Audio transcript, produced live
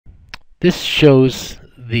This shows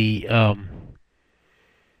the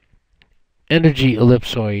energy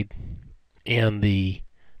ellipsoid and the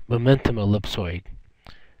momentum ellipsoid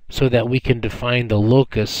so that we can define the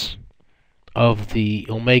locus of the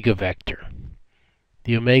omega vector.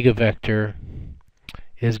 The omega vector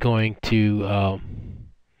is going to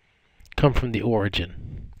come from the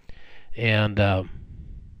origin, and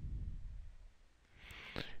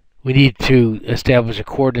we need to establish a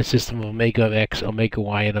coordinate system of omega x, omega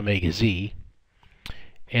y, and omega z,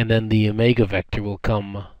 and then the omega vector will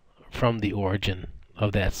come from the origin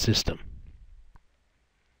of that system.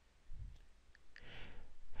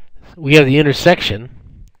 We have the intersection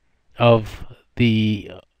of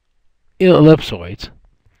the ellipsoids,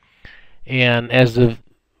 and as the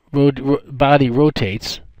body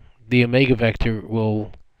rotates, the omega vector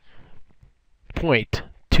will point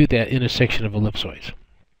to that intersection of ellipsoids.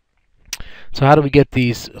 So how do we get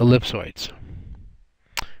these ellipsoids?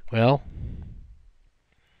 Well,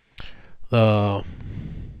 the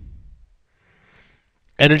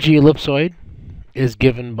energy ellipsoid is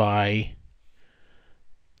given by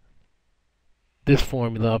this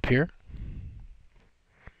formula up here,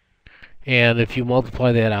 and if you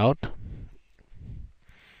multiply that out,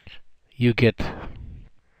 you get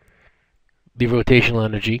the rotational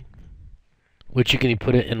energy, which you can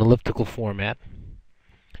put it in elliptical format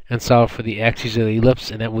and solve for the axis of the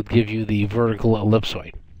ellipse, and that would give you the vertical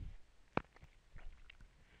ellipsoid.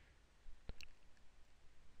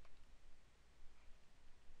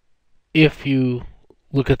 If you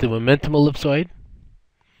look at the momentum ellipsoid,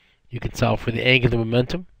 you can solve for the angular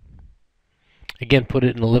momentum. Again, put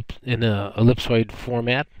it in a ellipsoid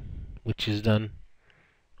format, which is done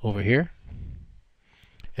over here,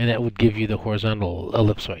 and that would give you the horizontal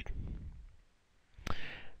ellipsoid.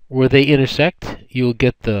 Where they intersect, you'll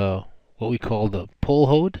get the what we call the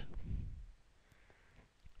POLHODE,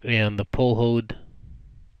 and the POLHODE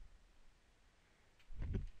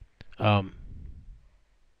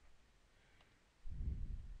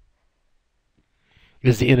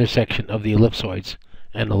is the intersection of the ellipsoids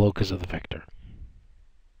and the locus of the vector.